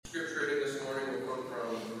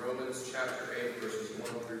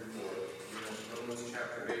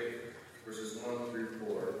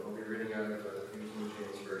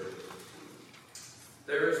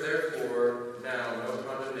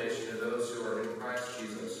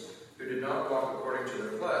not walk according to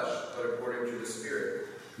the flesh, but according to the Spirit.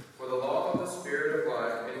 For the law of the Spirit of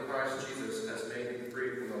life in Christ Jesus has made me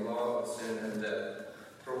free from the law of sin and death.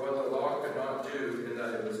 For what the law could not do in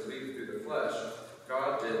that it was weak through the flesh,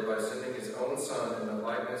 God did by sending his own Son in the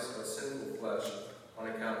likeness of sinful flesh on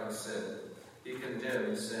account of sin. He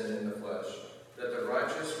condemned sin in the flesh, that the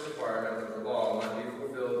righteous requirement of the law might be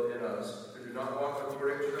fulfilled in us, who do not walk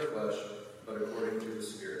according to the flesh, but according to the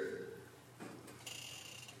Spirit.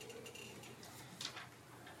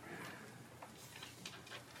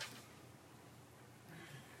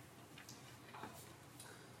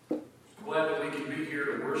 Glad that we can be here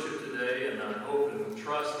to worship today, and I hope and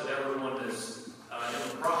trust that everyone is in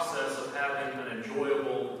the process of having an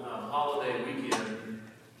enjoyable holiday weekend.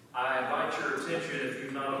 I invite your attention, if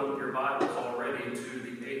you've not opened your Bibles already, to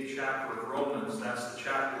the 8th chapter of Romans. That's the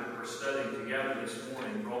chapter that we're studying together this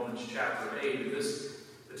morning, Romans chapter 8. And this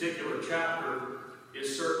particular chapter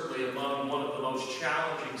is certainly among one of the most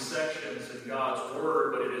challenging sections in God's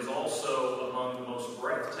Word, but it is also among the most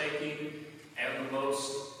breathtaking and the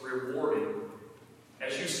most rewarding.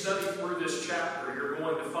 As you study through this chapter, you're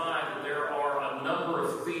going to find that there are a number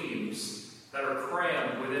of themes that are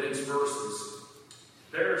crammed within its verses.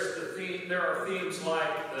 There are themes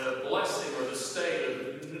like the blessing or the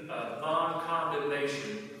state of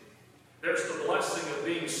non-condemnation. There's the blessing of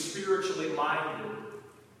being spiritually minded.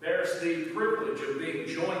 There's the privilege of being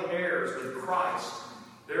joint heirs with Christ.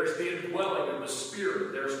 There's the indwelling of the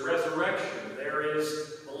Spirit. There's resurrection. There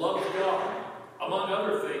is the love of God, among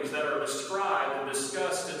other things that are described and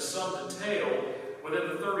discussed in some detail within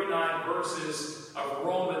the 39 verses of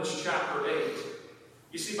Romans chapter 8.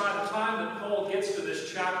 You see, by the time that Paul gets to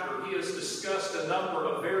this chapter, he has discussed a number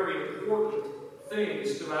of very important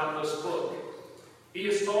things throughout this book. He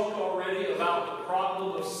has talked already about the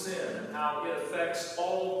problem of sin and how it affects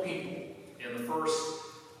all people in the first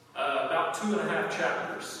about 2.5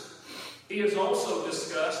 chapters. He has also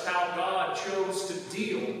discussed how God chose to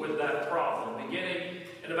deal with that problem. Beginning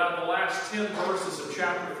in about the last 10 verses of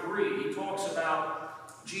chapter 3, he talks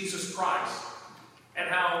about Jesus Christ and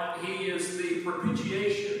how he is the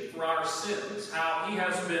propitiation for our sins, how he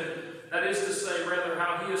has been, that is to say, rather,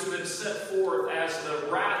 how he has been set forth as the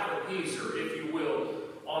wrath appeaser, if you will,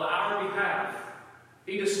 on our behalf.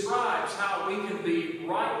 He describes how we can be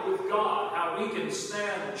right with God, how we can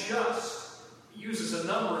stand just. He uses a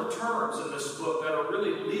number of terms in this book that are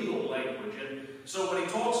really legal language. And so when he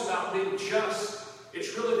talks about being just,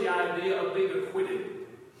 it's really the idea of being acquitted.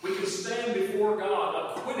 We can stand before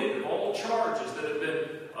God acquitted of all charges that have been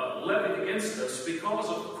levied against us because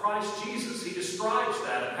of Christ Jesus. He describes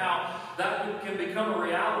that and how that can become a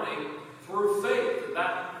reality through faith.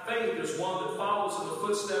 That faith is one that follows in the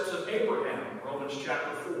footsteps of Abraham, Romans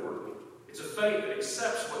chapter 4. It's a faith that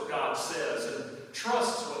accepts what God says and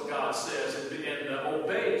trusts what God says and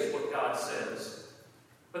obeys what God says.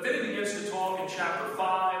 But then he begins to talk in chapter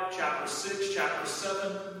 5, chapter 6, chapter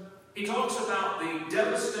 7. He talks about the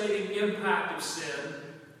devastating impact of sin.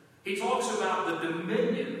 He talks about the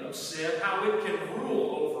dominion of sin, how it can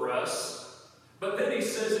rule over us. But then he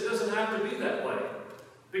says it doesn't have to be that way.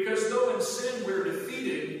 Because though in sin we're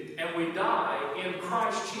defeated and we die, in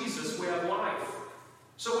Christ Jesus we have life.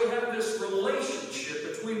 So we have this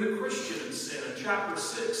relationship between the Christian and sin in chapter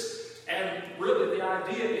 6. And really the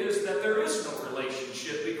idea is that there is no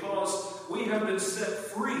relationship because we have been set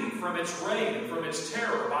free from its reign and from its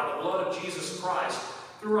terror by the blood of Jesus Christ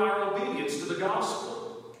through our obedience to the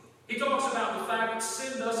gospel. He talks about the fact that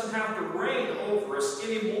sin doesn't have to reign over us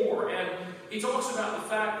anymore. And he talks about the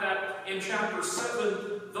fact that in chapter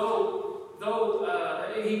 7, though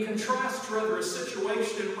he contrasts rather a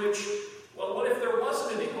situation in which, well, what if there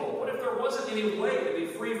wasn't any hope? What if there wasn't any way to be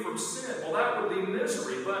free from sin? Well, that would be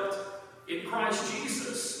misery. But in Christ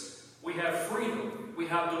Jesus, we have freedom, we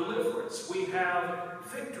have deliverance, we have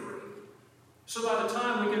victory. So by the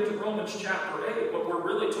time we get to Romans chapter 8, what we're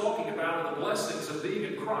really talking about are the blessings of being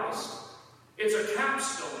in Christ. It's a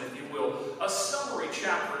capstone, if you will, a summary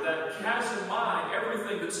chapter that has in mind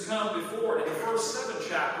everything that's come before it in the first 7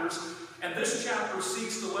 chapters. And this chapter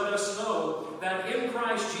seeks to let us know that in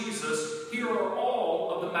Christ Jesus, here are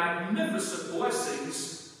all of the magnificent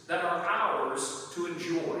blessings that are ours to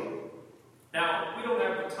enjoy. Now, we don't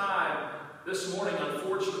have the time this morning,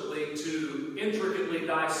 unfortunately, to intricately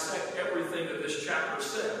dissect everything that this chapter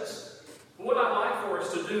says. But what I'd like for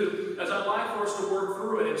us to do is I'd like for us to work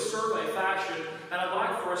through it in survey fashion, and I'd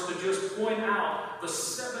like for us to just point out the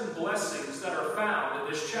 7 blessings that are found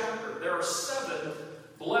in this chapter. There are 7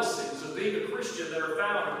 blessings of being a Christian that are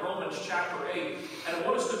found in Romans chapter 8, and I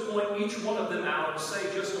want us to point each one of them out and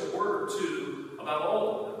say just a word or two about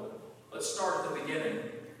all of them. Let's start at the beginning.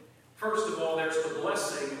 First of all, there's the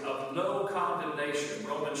blessing of no condemnation.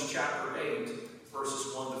 Romans chapter 8,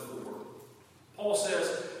 verses 1 to 4. Paul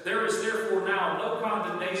says, "There is therefore now no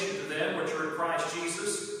condemnation to them which are in Christ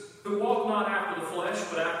Jesus, who walk not after the flesh,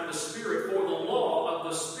 but after the Spirit. For the law of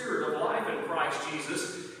the Spirit of life in Christ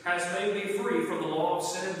Jesus has made me free from the law of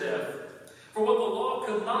sin and death. For what the law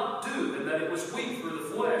could not do, in that it was weak through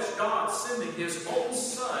the flesh, God sending his own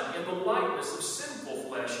Son in the likeness of sinful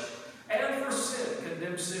flesh, and for sin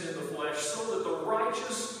condemned sin in the flesh, so that the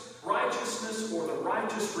righteousness or the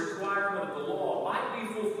righteous requirement of the law might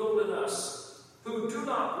be fulfilled in us, who do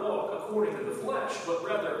not walk according to the flesh, but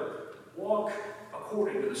rather walk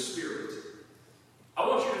according to the Spirit." I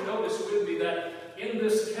want you to notice with me that in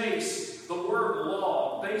this case, the word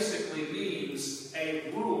law basically means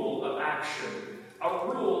a rule of action. A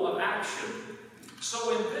rule of action.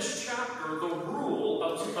 So in this chapter, the rule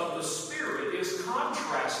of the Spirit is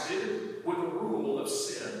contrasted with the rule of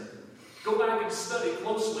sin. Go back and study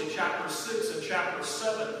closely chapter 6 and chapter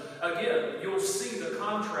 7. Again, you'll see the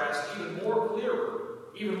contrast even more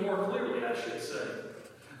clearly, I should say.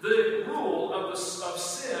 The rule of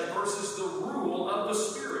sin versus the rule of the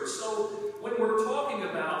Spirit. So when we're talking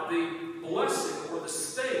about the blessing or the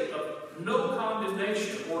state of no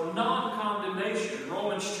condemnation or non-condemnation,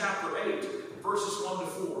 Romans chapter 8, verses 1 to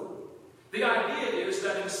 4. The idea is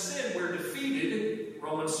that in sin we're defeated,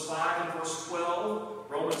 Romans 5 and verse 12,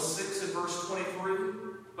 Romans 6 and verse 23,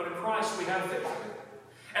 but in Christ we have victory.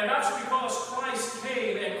 And that's because Christ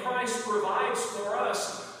came and Christ provides for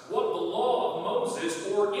us what the law of Moses,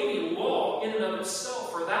 or any law in and of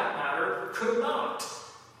itself for that matter, could not.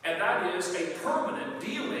 And that is a permanent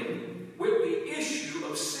dealing with the issue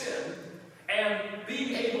of sin and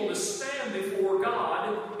being able to stand before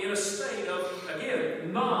God in a state of,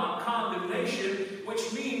 again, non-condemnation,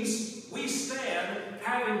 which means we stand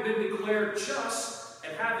having been declared just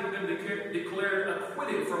and having been declared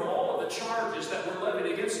acquitted from all of the charges that were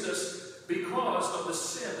levied against us because of the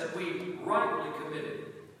sin that we rightly committed.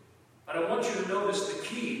 But I want you to notice the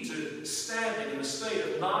key to standing in a state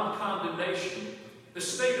of non-condemnation, the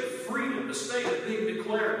state of freedom, the state of being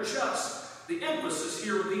declared just. The emphasis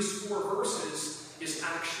here in these 4 verses is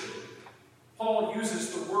action. Paul uses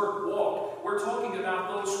the word walk. We're talking about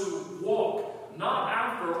those who walk not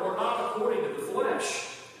after or not according to the flesh,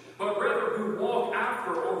 but rather who walk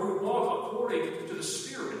after or who walk according to the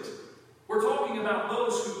Spirit. We're talking about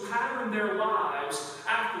those who pattern their lives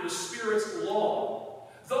after the Spirit's law.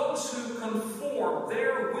 Those who conform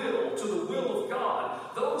their will to the will of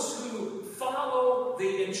God. Those who follow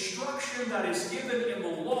the instruction that is given in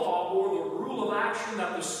the law or the rule of action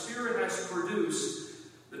that the Spirit has produced.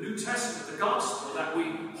 The New Testament, the gospel that we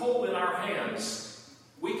hold in our hands.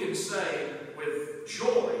 We can say with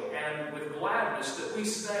joy and with gladness that we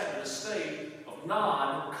stand in a state of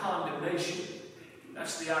non-condemnation.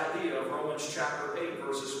 That's the idea of Romans chapter 8,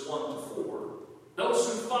 verses 1 to 4. Those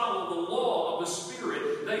who follow the law of the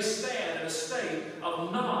Spirit, they stand in a state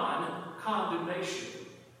of non-condemnation.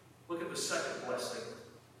 Look at the second blessing.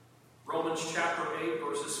 Romans chapter 8,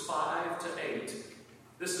 verses 5 to 8.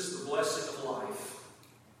 This is the blessing of life.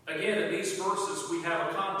 Again, in these verses, we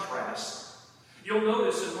have a contrast. You'll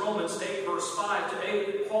notice in Romans 8, verse 5 to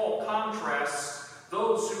 8, Paul contrasts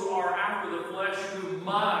those who are after the flesh, who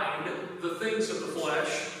mind the things of the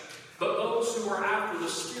flesh, but those who are after the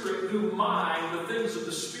Spirit, who mind the things of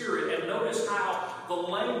the Spirit. And notice how the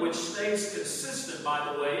language stays consistent,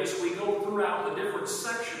 by the way, as we go throughout the different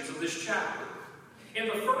sections of this chapter. In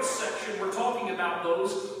the first section, we're talking about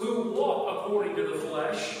those who walk according to the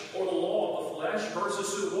flesh, or the law of the flesh,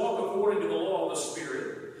 versus who walk according to the law of the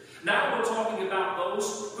Spirit. Now we're talking about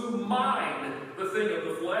those who mind the thing of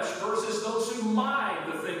the flesh, versus those who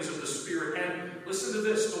mind the things of the Spirit. And listen to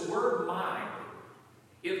this, the word mind,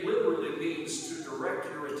 it literally means to direct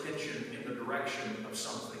your attention in the direction of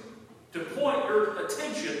something. To point your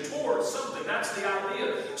attention towards something. That's the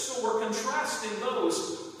idea. So we're contrasting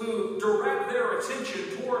those who direct their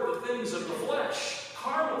attention toward the things of the flesh,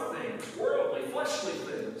 carnal things, worldly, fleshly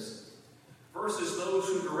things, versus those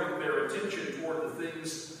who direct their attention toward the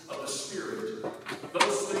things of the Spirit.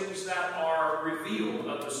 Those things that are revealed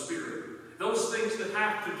of the Spirit. Those things that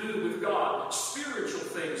have to do with God. Spiritual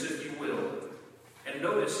things, if you will. And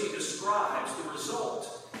notice he describes the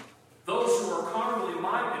result. Those who are carnally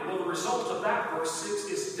minded, well, the result of that, verse 6,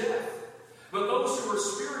 is death. But those who are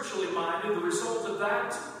spiritually minded, the result of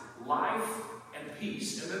that, life and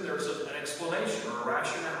peace. And then there's an explanation or a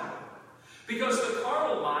rationale. Because the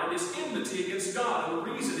carnal mind is enmity against God. And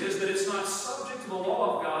the reason is that it's not subject to the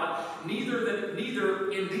law of God,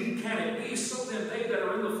 neither indeed can it be. So then they that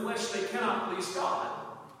are in the flesh, they cannot please God.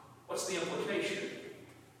 What's the implication?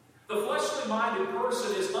 The flesh-minded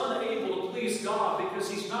person is unable to please God because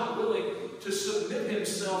he's not willing to submit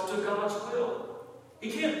himself to God's will.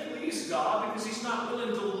 He can't please God because he's not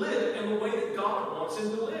willing to live in the way that God wants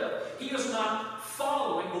him to live. He is not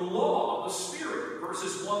following the law of the Spirit,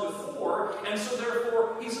 verses 1 to 4, and so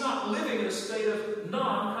therefore he's not living in a state of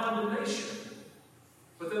non-condemnation.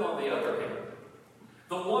 But then on the other hand,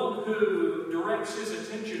 the one who directs his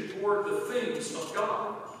attention toward the things of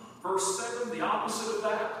God, verse 7, the opposite of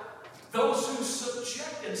that, those who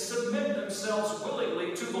subject and submit themselves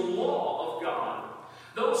willingly to the law of God,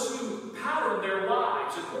 those who pattern their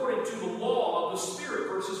lives according to the law of the Spirit,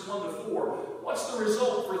 verses 1 to 4, what's the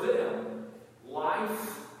result for them?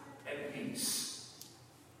 Life and peace.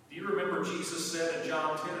 Do you remember Jesus said in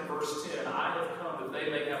John 10 and verse 10, I have come that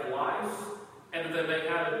they may have life and that they may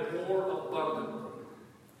have it more abundantly.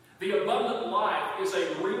 The abundant life is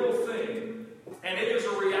a real thing, and it is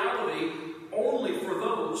a reality only for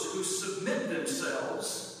those who submit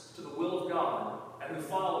themselves to the will of God and who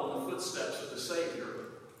follow in the footsteps of the Savior.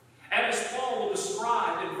 And as Paul will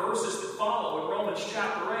describe in verses that follow in Romans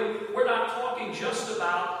chapter 8, we're not talking just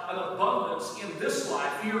about an abundance in this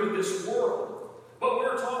life, here in this world, but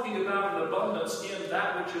we're talking about an abundance in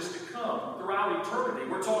that which is to come throughout eternity.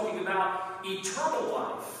 We're talking about eternal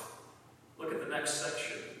life. Look at the next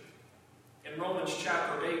section. In Romans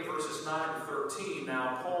chapter 8, verses 9 to 13,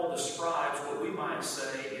 now Paul describes what we might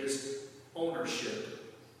say is ownership.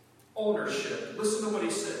 Ownership. Listen to what he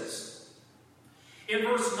says. In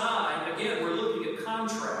verse 9, again, we're looking at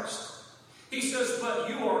contrast. He says, but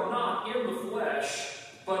you are not in the flesh,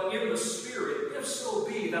 but in the Spirit, if so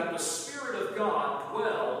be that the Spirit of God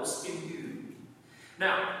dwells in you.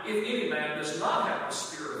 Now, if any man does not have the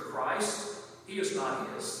Spirit of Christ, he is not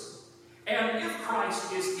his. And if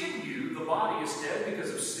Christ is in you, the body is dead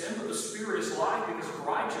because of sin, but the Spirit is life because of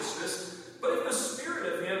righteousness. But if the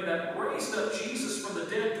Spirit of him that raised up Jesus from the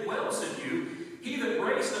dead dwells in you, he that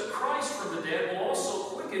raised up Christ from the dead will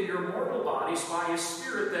also quicken your mortal bodies by his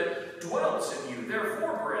Spirit that dwells in you.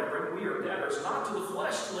 Therefore, brethren, we are debtors not to the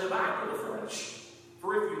flesh to live after the flesh.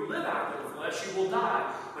 For if you live after the flesh, you will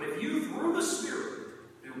die. But if you, through the Spirit,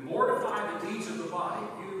 do mortify the deeds of the body,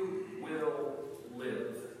 you will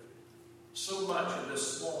live. So much in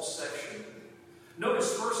this small section.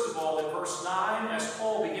 Notice, first of all, in verse 9, as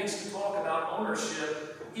Paul begins to talk about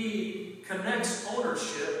ownership, he connects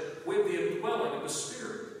ownership with the indwelling of the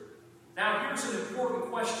Spirit. Now, here's an important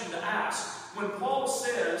question to ask. When Paul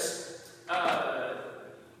says,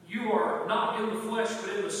 you are not in the flesh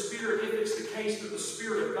but in the Spirit, if it's the case that the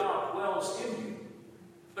Spirit of God dwells in you,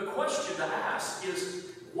 the question to ask is,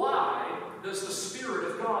 why does the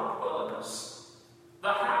Spirit of God dwell in us? The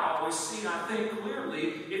how is seen, I think, clearly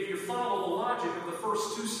if you follow the logic of the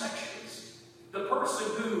first two sections. The person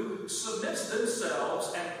who submits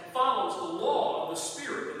themselves and follows the law of the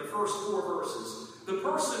Spirit in the first 4 verses. The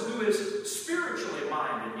person who is spiritually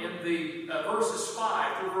minded in the verses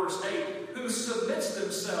 5 through verse 8, who submits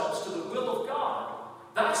themselves to the will of God.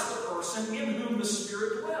 That's the person in whom the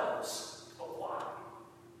Spirit dwells. But why?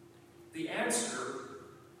 The answer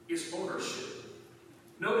is ownership.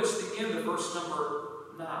 Notice the end of verse number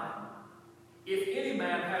 9. If any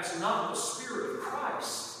man has not the Spirit of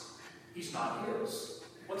Christ, he's not his.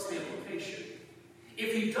 What's the implication?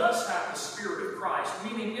 If he does have the Spirit of Christ,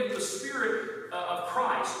 meaning if the Spirit of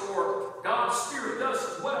Christ or God's Spirit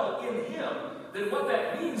does dwell in him, then what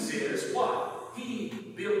that means is what?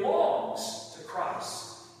 He belongs to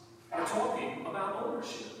Christ. We're talking about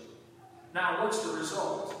ownership. Now, what's the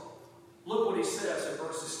result? Look what he says in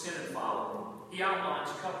verses 10 and following. He outlines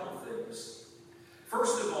a couple of things.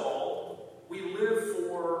 First of all, we live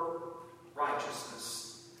for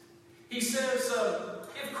righteousness. He says,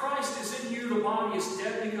 if Christ is in you, the body is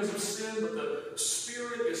dead because of sin, but the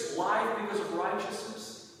Spirit is life because of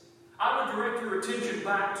righteousness. I would direct your attention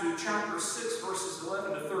back to chapter 6, verses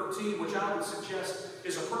 11 to 13, which I would suggest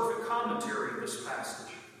is a perfect commentary of this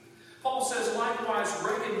passage. Paul says, likewise,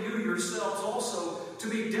 reckon you yourselves also to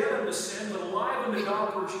be dead unto sin, but alive unto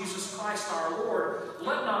God through Jesus Christ our Lord.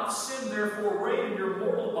 Let not sin therefore reign in your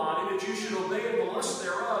mortal body, that you should obey in the lust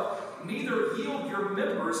thereof. Neither yield your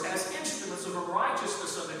members as instruments of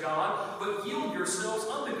unrighteousness unto God, but yield yourselves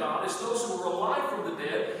unto God as those who are alive from the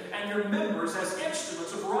dead, and your members as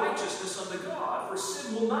instruments of righteousness unto God. For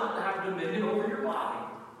sin will not have dominion over your body.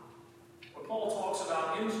 When Paul talks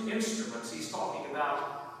about instruments, he's talking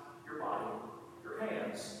about your body, your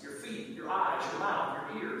hands, your feet, your eyes, your mouth,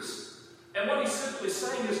 your ears. And what he's simply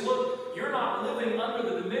saying is, look, you're not living under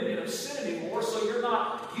the dominion of sin anymore, so you're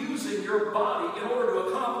not using your body in order to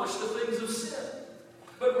accomplish the things of sin.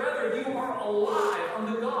 But rather, you are alive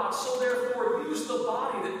unto God, so therefore use the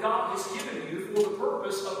body that God has given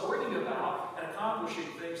purpose of bringing about and accomplishing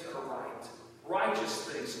things that are right. Righteous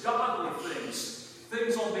things, godly things,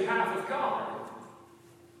 things on behalf of God.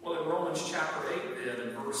 Well, in Romans chapter 8 then,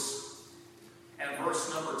 in verse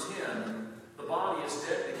number 10, the body is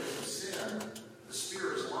dead because of sin. The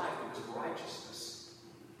spirit is life because of righteousness.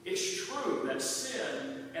 It's true that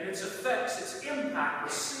sin and its effects, its impact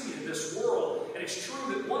is seen in this world. And it's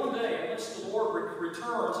true that one day, unless the Lord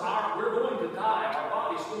returns, we're going to die. Our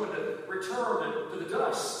body's going to return to the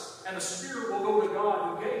dust. And the spirit will go to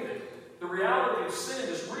God who gave it. The reality of sin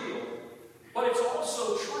is real. But it's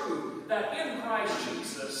also true that in Christ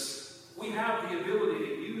Jesus, we have the ability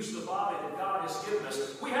to use the body that God has given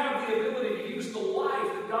us. We have the ability to use the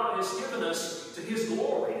life that God has given us to His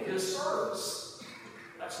glory, His service.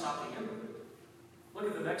 That's not the end of it. Look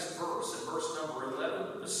at the next verse, in verse number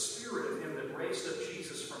 11. The Spirit of Him that raised up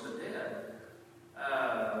Jesus from the dead.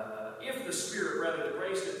 If the Spirit, rather, that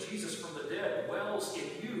raised up Jesus from the dead dwells in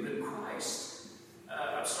you, then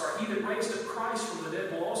He that raised up Christ from the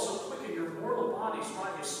dead will also quicken your mortal bodies by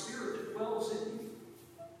His Spirit that dwells in you.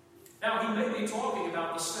 Now, he may be talking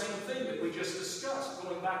about the same thing that we just discussed,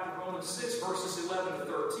 going back to Romans 6, verses 11 to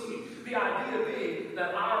 13. The idea being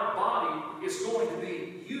that our body is going to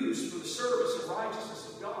be used for the service and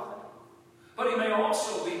righteousness of God. But he may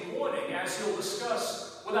also be pointing, as he'll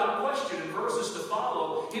discuss without question in verses to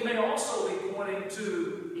follow, he may also be pointing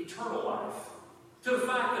to eternal life. To the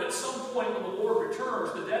fact that at some point when the Lord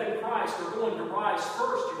returns, the dead in Christ are going to rise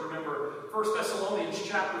first. You remember 1 Thessalonians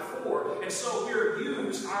chapter 4. And so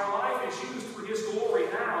our life is used for His glory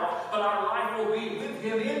now, but our life will be with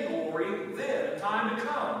Him in glory then, in time to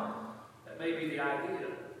come. That may be the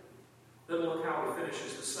idea. Then look how he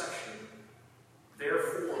finishes the section.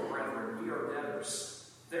 Therefore, brethren, we are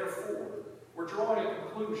debtors. Therefore, we're drawing a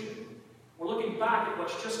conclusion. We're looking back at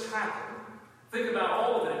what's just happened. Think about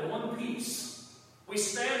all of it in one piece. We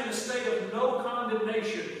stand in a state of no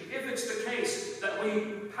condemnation if it's the case that we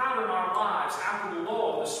pattern our lives after the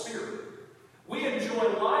law of the Spirit. We enjoy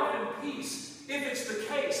life and peace if it's the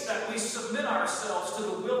case that we submit ourselves to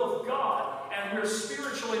the will of God and we're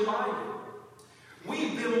spiritually minded.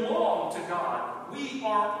 We belong to God. We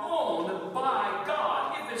are owned by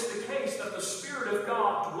God if it's the case that the Spirit of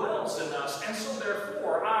God dwells in us. And so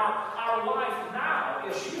therefore, our life now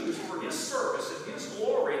is used for His service and His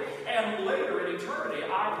glory. And later in eternity,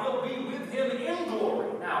 I will be with Him in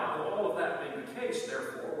glory. Now, with all of that being the case,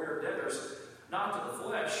 therefore, we're debtors not to the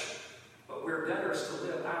flesh, but we're debtors to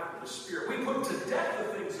live after the Spirit. We put to death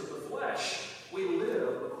the things of the flesh. We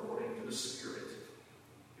live according to the Spirit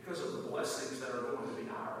because of the blessings that are going to be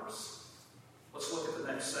ours. Let's look at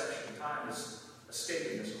the next section. Time is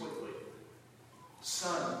escaping us quickly.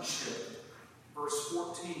 Sonship. Verse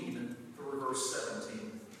 14 through verse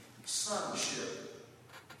 17. Sonship.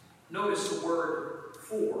 Notice the word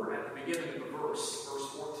for at the beginning of the verse. Verse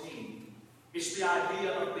 14. It's the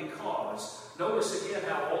idea of because. Notice again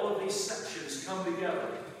how all of these sections come together.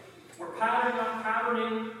 We're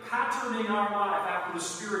patterning our life after the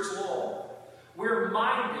Spirit's law. We're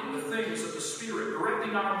minding the things of the Spirit,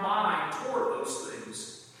 directing our mind toward those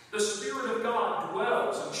things. The Spirit of God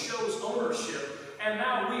dwells and shows ownership, and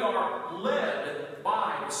now we are led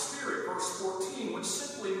by the Spirit. Verse 14, which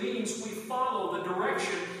simply means we follow the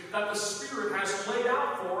direction that the Spirit has laid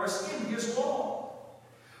out for us in His law.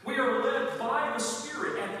 We are led by the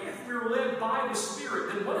Spirit, and if we're led by the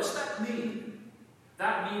Spirit, then what does that mean?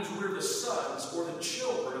 That means we're the sons or the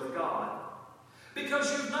children of God.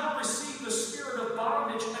 Because you've not received the spirit of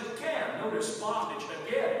bondage again. Notice bondage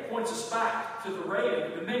again points us back to the reign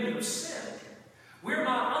and dominion of sin. We're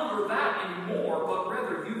not under that anymore, but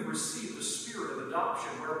rather you've received the spirit of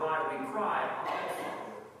adoption, whereby we cry, Abba,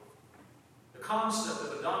 Father. The concept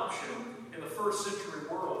of adoption in the first century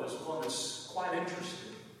world is one that's quite interesting.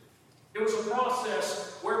 It was a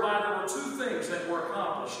process whereby there were two things that were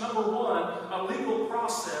accomplished. Number one, a legal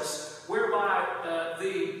process whereby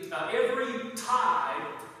every tie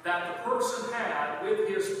that the person had with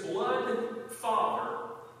his blood father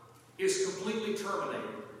is completely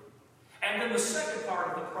terminated. And then the second part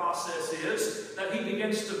of the process is that he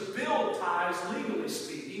begins to build ties, legally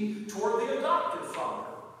speaking, toward the adopted father.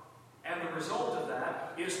 And the result of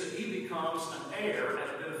that is that he becomes an heir and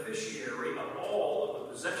a beneficiary of all of the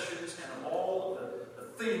possessions and of all of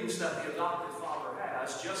the things that the adopted father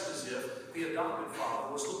has, just as if the adopted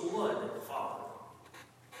father was the blood father.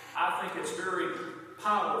 I think it's very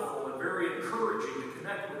powerful and very encouraging to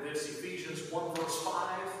connect with this Ephesians 1 verse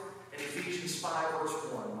 5 and Ephesians 5 verse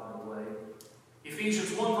 1, by the way.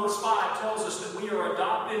 Ephesians 1 verse 5 tells us that we are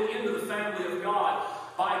adopted into the family of God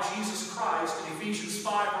by Jesus Christ. And Ephesians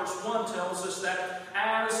 5 verse 1 tells us that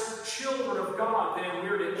as children of God, then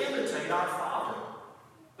we're to imitate our Father.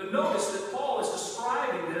 But notice that Paul is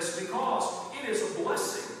describing this because it is a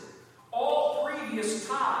blessing. All previous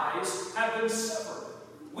ties have been severed.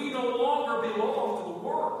 We no longer belong to the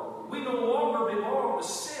world. We no longer belong to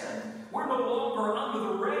sin. We're no longer under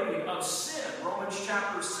the reign of sin, Romans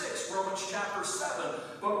chapter 6, Romans chapter 7,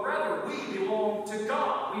 but rather we belong to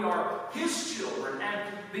God. We are His children, and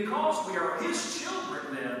because we are His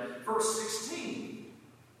children then, verse 16,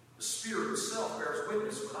 the Spirit Himself bears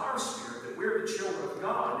witness with our spirit that we're the children of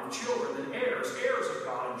God, and children and heirs, heirs of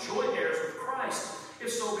God, and joint heirs with Christ,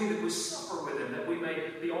 if so be that we suffer with Him, that we may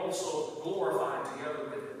be also glorified together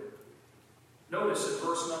with Him. Notice in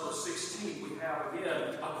verse number 16, we have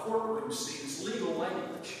again a courtroom scene, it's legal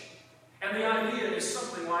language. And the idea is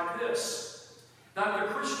something like this, that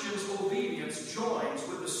the Christian's obedience joins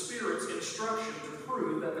with the Spirit's instruction to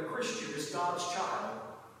prove that the Christian is God's child.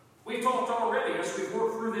 We've talked already as we've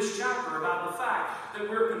worked through this chapter about the fact that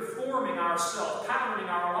we're conforming ourselves, patterning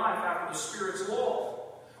our life after the Spirit's law.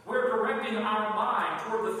 We're directing our mind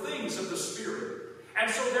toward the things of the Spirit. And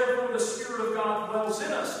so therefore the Spirit of God dwells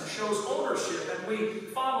in us and shows ownership, and we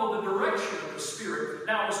follow the direction of the Spirit.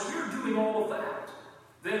 Now as we're doing all of that,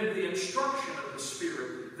 then the instruction of the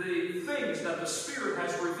Spirit, the things that the Spirit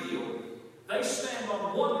has revealed, they stand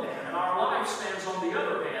on one hand and our life stands on the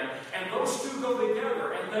other hand, and those two go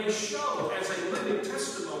together and they show as a living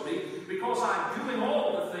testimony, because I'm doing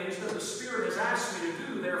all the things that the Spirit has asked me to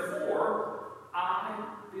do, therefore I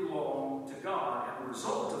belong to God. And the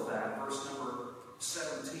result of that, verse number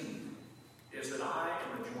 17, is that I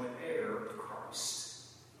am a joint heir of Christ.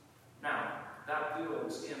 Now, that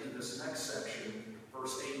builds into this next section,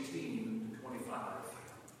 verse 18 to 25.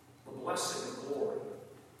 The blessing of glory.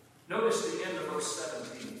 Notice the end of verse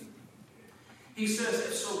 17. He says,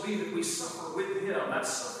 if so be that we suffer with Him,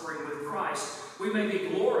 that's suffering with Christ, we may be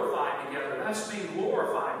glorified together. That's being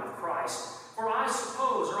glorified with Christ. For I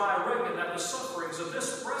suppose, or I reckon, that the sufferings of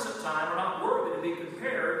this present time are not worthy to be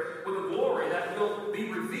compared with the glory that will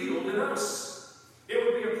be revealed in us. It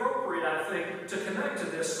would be appropriate, I think, to connect to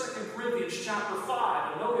this 2 Corinthians chapter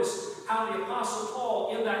 5. And notice how the Apostle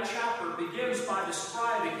Paul in that chapter begins by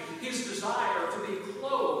describing his desire to be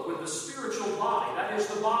clothed with the spiritual body. That is,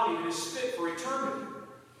 the body that is fit for eternity.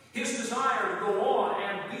 His desire to go on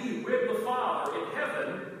and be with the Father in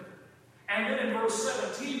heaven. And then in verse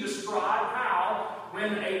 17 describe how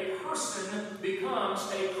when a person becomes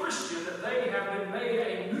a Christian, that they have been made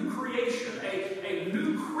a new creation, a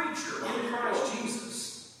new creature in Christ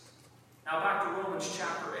Jesus. Now back to Romans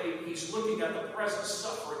chapter 8, he's looking at the present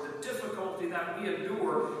suffering, the difficulty that we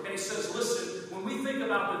endure, and he says, listen, when we think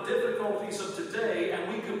about the difficulties of today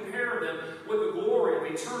and we compare them with the glory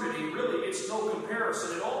of eternity, really it's no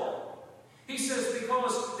comparison at all. He says,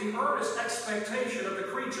 because the earnest expectation of the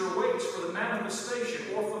creature waits for the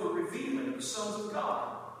manifestation or for the revealing of the sons of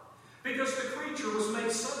God. Because the creature was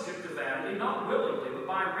made subject to vanity, not willingly, but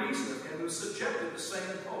by reason of Him who subjected the same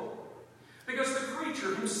in hope. Because the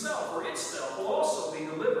creature himself or itself will also be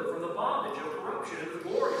delivered from the bondage of corruption into the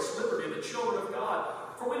glorious liberty of the children of God.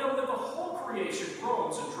 For we know that the whole creation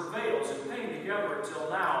groans and travails in pain together until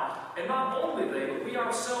now. And not only they, but we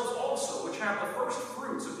ourselves also, which have the first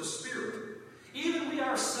fruits of the Spirit, even we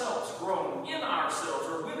ourselves groan in ourselves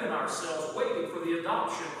or within ourselves, waiting for the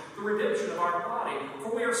adoption, the redemption of our body.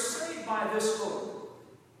 For we are saved by this hope.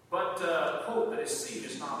 But hope that is seen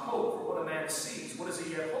is not hope. For what a man sees, what does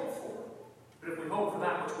he yet hope for? But if we hope for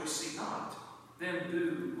that which we see not, then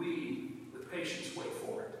do we with patience wait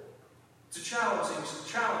for it. It's a challenging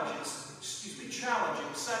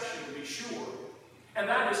section to be sure. And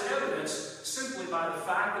that is evidenced simply by the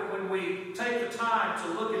fact that when we take the time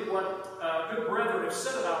to look at what good brethren have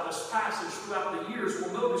said about this passage throughout the years,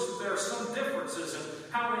 we'll notice that there are some differences in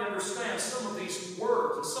how they understand some of these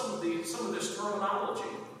words and some of this terminology.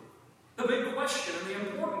 The big question and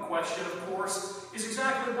the important question, of course, is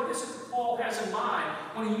exactly what is it that Paul has in mind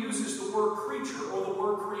when he uses the word creature or the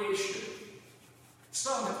word creation.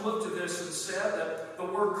 Some have looked at this and said that the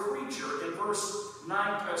word creature in verse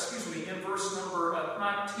number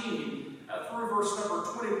 19 through verse number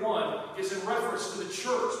 21 is in reference to the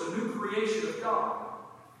church, the new creation of God.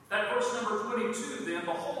 That verse number 22, then,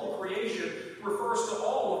 the whole creation refers to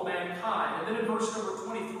all of mankind. And then in verse number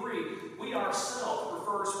 23, we ourselves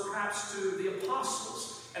refers perhaps to the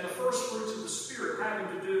apostles and the first fruits of the Spirit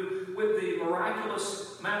having to do with the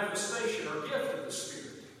miraculous manifestation or gift of the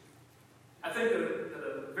Spirit. I think that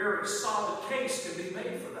a very solid case can be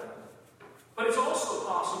made for that. But it's also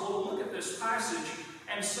possible to look at this passage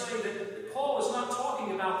and say that that Paul is not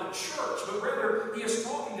talking about the church, but rather he is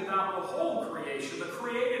talking about the whole creation, the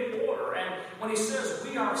created order. And when he says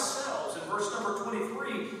we ourselves in verse number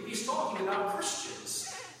 23, he's talking about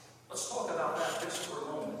Christians. Let's talk about that just for a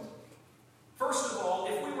moment. First of all,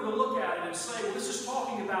 if we were to look at it and say, well, this is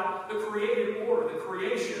talking about the created order, the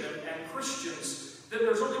creation, and Christians, then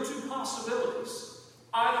there's only two possibilities.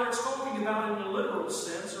 Either it's talking about it in a literal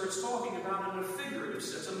sense, or it's talking about it in a figurative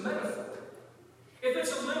sense, a metaphor. If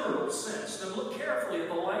it's a literal sense, then look carefully at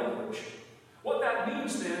the language. What that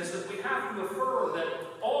means then is that we have to affirm that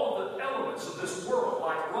all of the elements of this world,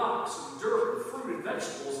 like rocks and dirt and fruit and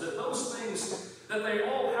vegetables, that those things, that they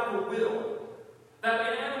all have a will.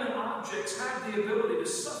 That inanimate objects have the ability to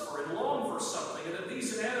suffer and long for something, and that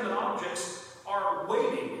these inanimate objects are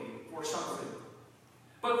waiting for something.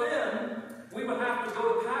 But then, we would have to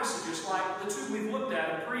go to passages like the two we've looked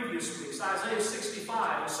at in previous weeks, Isaiah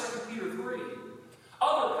 65 and 2 Peter 3.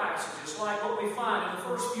 Other passages like what we find in the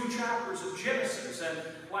first few chapters of Genesis, and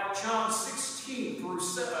like John 13 through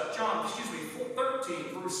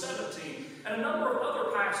 17, and a number of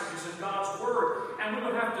other passages in God's Word, and we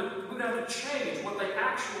would have to change what they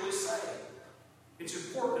actually say. It's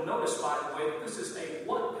important to notice, by the way, that this is a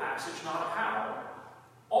what passage, not a how.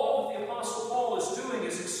 All that the Apostle Paul is doing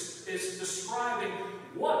is describing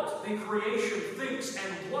what the creation thinks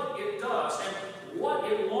and what it does and what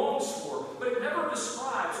it longs for. But it never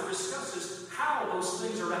describes or discusses how those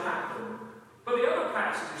things are to happen. But the other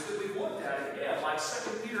passages that we've looked at, again, like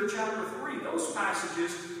 2 Peter chapter 3, those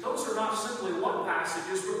passages, those are not simply what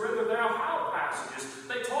passages, but rather they are how passages.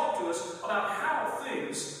 They talk to us about how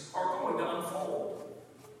things are going to unfold.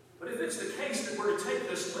 But if it's the case that we're to take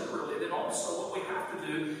this literally, then also what we have to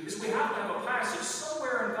do is we have to have a passage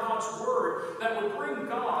somewhere in God's Word that would bring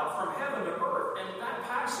God from heaven to earth, and that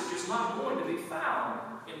passage is not going to be found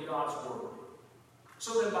in God's Word.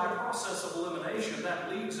 So then by process of elimination,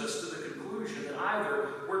 that leads us to the conclusion that either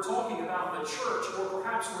we're talking about the church or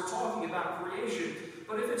perhaps we're talking about creation.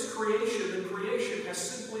 But if it's creation, then creation has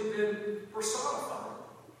simply been personified.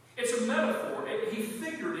 It's a metaphor. He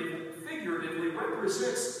figuratively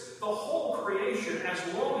represents the whole creation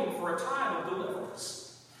as longing for a time of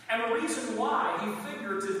deliverance. And the reason why he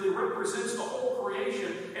figuratively represents the whole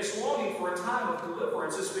creation as longing for a time of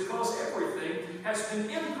deliverance is because everything has been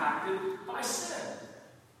impacted by sin.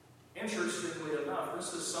 Interestingly enough,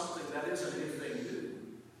 this is something that isn't anything new.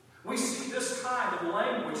 We see this kind of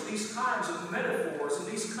language, these kinds of metaphors, and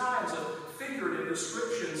these kinds of figurative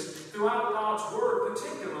descriptions throughout God's Word,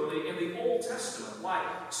 particularly in the Old Testament,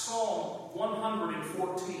 like Psalm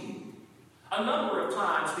 114. A number of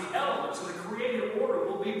times, the elements in the created order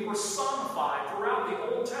will be personified throughout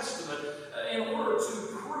the Old Testament in order to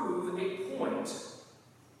prove a point.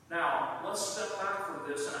 Now, let's step back from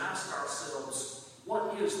this and ask ourselves,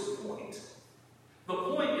 what is the point? The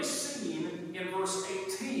point is seen in verse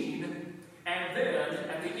 18 and then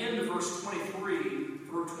at the end of verse 23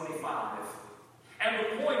 through 25. And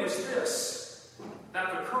the point is this,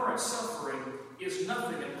 that the current suffering is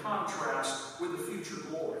nothing in contrast with the future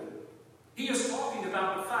glory. He is talking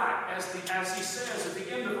about the fact, as he says at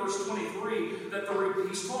the end of verse 23, that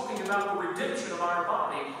he's talking about the redemption of our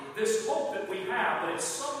body, this hope that we have that at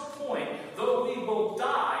some point, though we will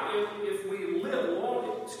die, if we live long,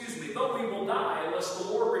 though we will die unless the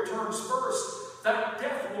Lord returns first, that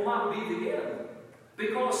death will not be the end.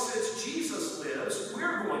 Because since Jesus lives,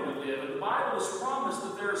 we're going to live. And the Bible has promised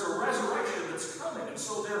that there's a resurrection that's coming. And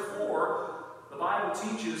so therefore, the Bible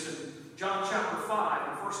teaches in John chapter 5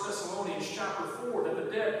 and 1 Thessalonians chapter 4 that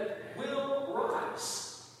the dead will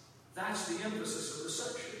rise. That's the emphasis of the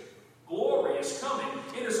section. Glory is coming.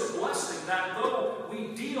 It is a blessing that though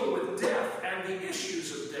we deal with death and the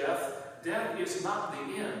issues of death, death is not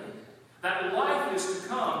the end. That life is to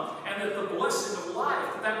come, and that the blessing of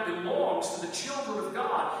life, that belongs to the children of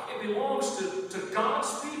God. It belongs to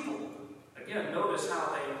God's people. Again, notice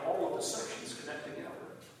how all of the sections connect together.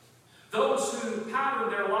 Those who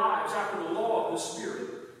pattern their lives after the law of the Spirit.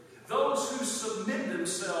 Those who submit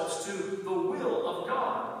themselves to the will of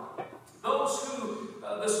God. Those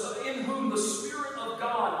in whom the Spirit of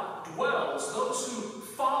God dwells. Those who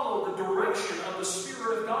follow the direction of the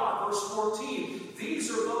Spirit of God. Verse 14.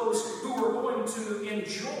 These are those who are going to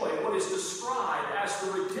enjoy what is described as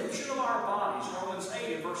the redemption of our bodies. Romans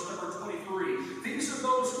 8 and verse number 23. These are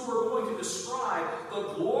those who are going to describe the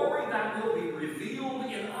glory that will be revealed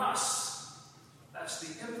in us. That's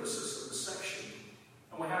the emphasis of the section.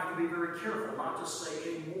 And we have to be very careful not to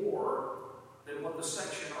say any more than what the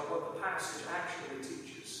section or what the passage actually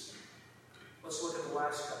teaches. Let's look at the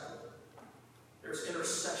last couple. There's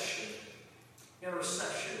intercession.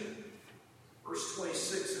 Intercession. Verse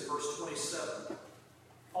 26 and verse 27.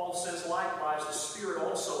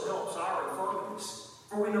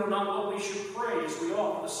 on what we should pray as we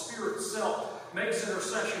ought. The Spirit itself makes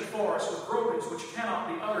intercession for us with groanings which cannot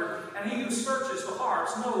be uttered. And he who searches the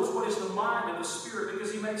hearts knows what is the mind of the Spirit,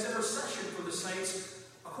 because he makes intercession for the saints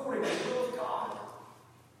according to the will of God.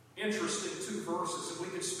 Interesting two verses, and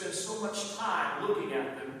we could spend so much time looking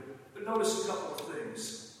at them. But notice a couple of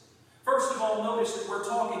things. First of all, notice that we're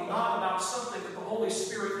talking not about something that the Holy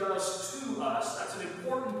Spirit does to us. That's an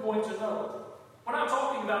important point to note. We're not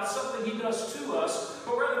talking about something he does to us,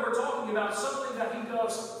 but rather we're talking about something that he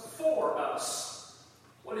does for us.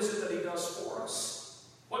 What is it that he does for us?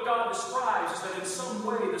 What God describes is that in some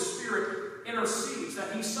way the Spirit intercedes,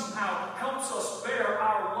 that he somehow helps us bear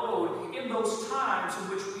our load in those times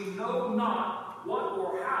in which we know not what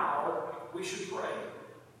or how we should pray.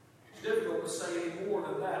 It's difficult to say any more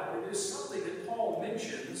than that, but it is something that Paul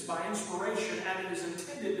mentions by inspiration, and it is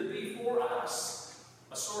intended to be for us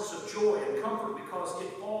a source of joy and comfort, because it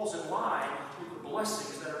falls in line with the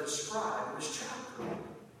blessings that are described in this chapter. And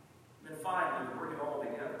then finally, to bring it all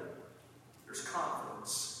together, there's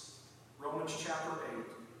confidence. Romans chapter 8,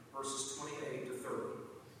 verses 28 to 30.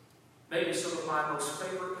 Maybe some of my most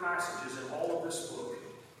favorite passages in all of this book.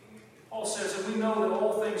 Paul says, and we know that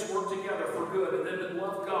all things work together for good, and them that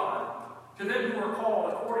love God, to them who are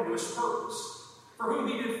called according to his purpose. For whom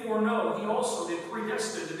he did foreknow, he also did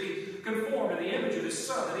predestine to be conformed to the image of his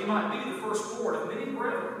Son, that he might be the firstborn of many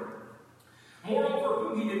brethren. Moreover,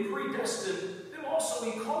 whom he did predestine, them also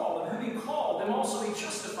he called, and whom he called, them also he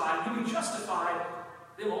justified, and whom he justified,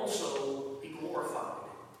 them also he glorified.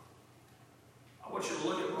 I want you to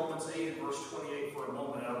look at Romans 8 and verse 28 for a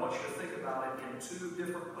moment, and I want you to think about it in two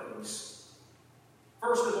different ways.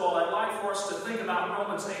 First of all, I'd like for us to think about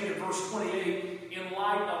Romans 8 and verse 28 in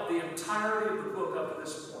light of the entirety of the book up to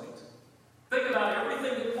this point. Think about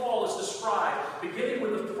everything that Paul has described, beginning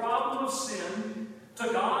with the problem of sin,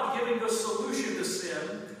 to God giving the solution to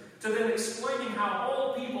sin, to then explaining how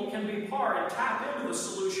all people can be part and tap into the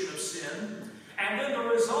solution of sin, and then the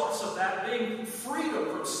results of that being freedom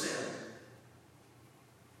from sin.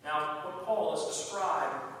 Now, what Paul has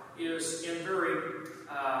described is in a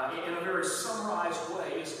very summarized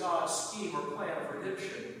way is God's scheme or plan of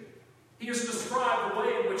redemption. He has described the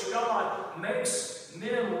way in which God makes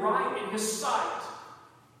men right in his sight.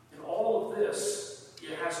 And all of this,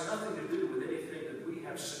 it has nothing to do with anything that we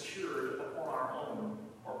have secured upon our own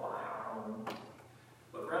or by our own.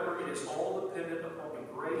 But rather it is all dependent upon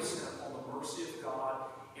the grace and upon the mercy of God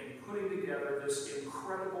in putting together this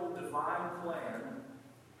incredible divine plan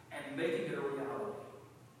and making it a reality.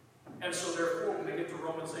 And so therefore, when we get to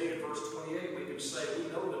Romans 8 and verse 28, we can say we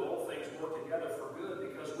know that all things work together for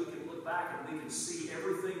good, because we can look back and we can see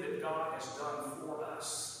everything that God has done for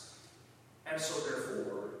us. And so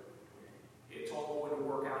therefore, it's all going to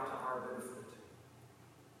work out to our benefit.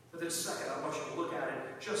 But then second, I want you to look at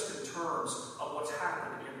it just in terms of what's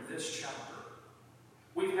happened in this chapter.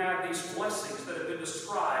 We've had these blessings that have been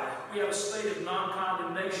described. We have a state of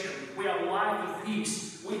non-condemnation. We have life and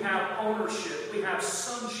peace. We have ownership. We have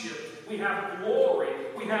sonship. We have glory.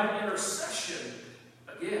 We have intercession.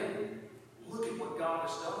 Again, look at what God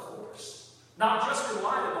has done for us. Not just in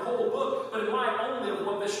light of the whole book, but in light only of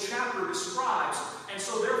what this chapter describes. And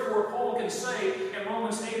so therefore, Paul can say in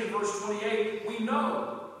Romans 8 and verse 28, we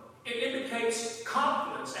know. It indicates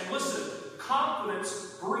confidence. And listen,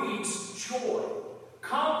 confidence breeds joy.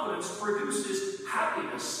 Confidence produces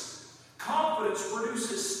happiness. Confidence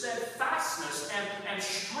produces steadfastness and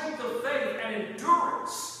strength of faith and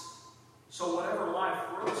endurance. So whatever life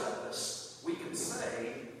throws at us, we can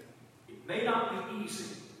say, it may not be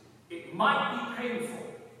easy. It might be painful.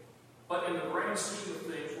 But in the grand scheme of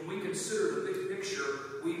things, when we consider the big picture,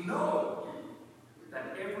 we know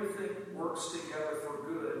that everything works together for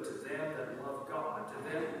good to them that love God, to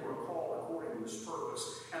them who are called according to his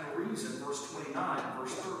purpose. And the reason, verse 29 and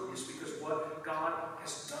verse 30, is because what God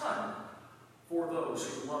has done for those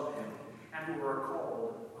who love him and who are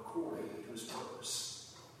called according to his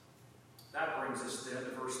purpose. That brings us then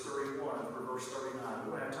to verse 31 through verse 39.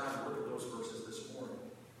 We don't have time to look at those verses this morning.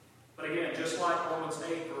 But again, just like Romans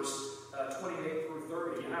 8, verse 28 through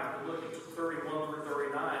 30, you have to look at 31 through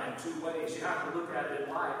 39 in two ways. You have to look at it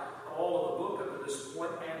in light of all of the book up to this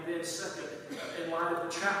point, and then second, in light of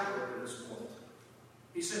the chapter up to this point.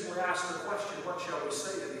 He simply asks the question, what shall we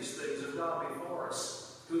say to these things? If God be for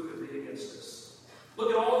us, who could be against us?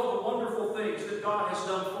 Look at all of the wonderful things that God has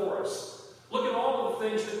done for us. Look at all of the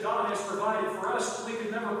things that God has provided for us that we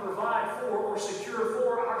could never provide for or secure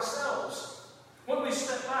for ourselves. When we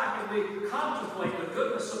step back and we contemplate the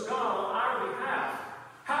goodness of God on our behalf,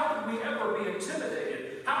 how could we ever be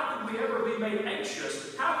intimidated? How could we ever be made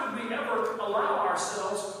anxious? How could we ever allow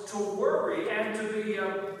ourselves to worry and to be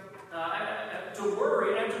to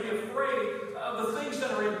worry and to be afraid of the things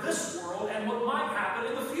that are in this world and what might happen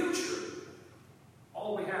in the future.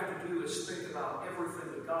 All we have to do is think about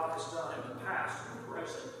everything that God has done in the past and the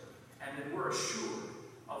present, and then we're assured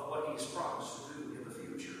of what He's promised to do in the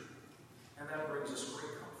future. And that brings us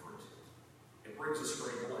great comfort. It brings us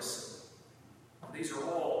great blessing. These are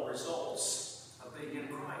all results of being in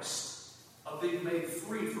Christ, of being made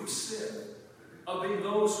free from sin, of being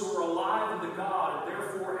those who are alive unto God and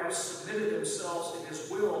therefore have submitted themselves to His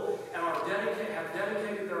will and have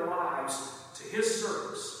dedicated their lives to His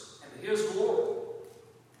service and to His glory.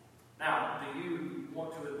 Now, do you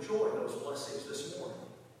want to enjoy those blessings this morning?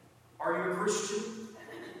 Are you a Christian?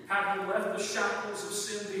 Have you left the shackles of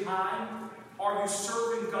sin behind? Are you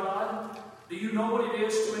serving God? Do you know what it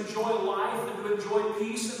is to enjoy life and to enjoy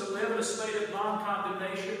peace and to live in a state of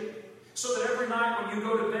non-condemnation? So that every night when you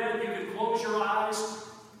go to bed, you can close your eyes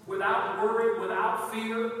without worry, without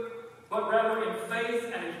fear, but rather in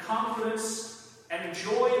faith and in confidence and in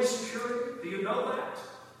joy and security. Do you know that?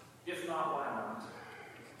 If not, why not?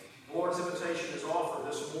 The Lord's invitation is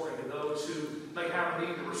offered this morning to those who may have a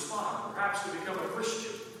need to respond, perhaps to become a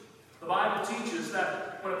Christian. The Bible teaches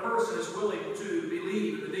that when a person is willing to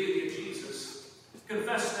believe in the deity of Jesus,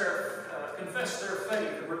 confess their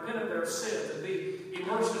faith and repent of their sins and be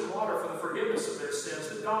immersed in water for the forgiveness of their sins,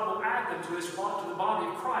 that God will add them to the body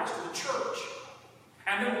of Christ, to the church.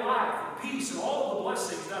 And then life and peace and all the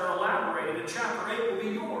blessings that are elaborated in chapter 8 will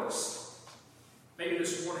be yours. Maybe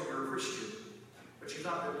this morning you're a Christian, but you've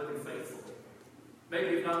not been living faithfully.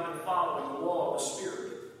 Maybe you've not been following the law of the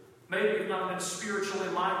Spirit. Maybe you've not been spiritually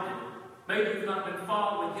minded. Maybe you've not been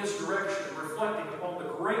following His direction and reflecting upon the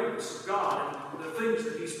greatness of God and the things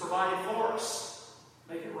that He's provided for us.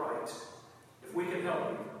 Make it right. If we can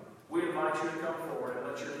help you, we invite you to come forward and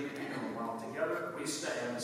let your need be known while together we stand.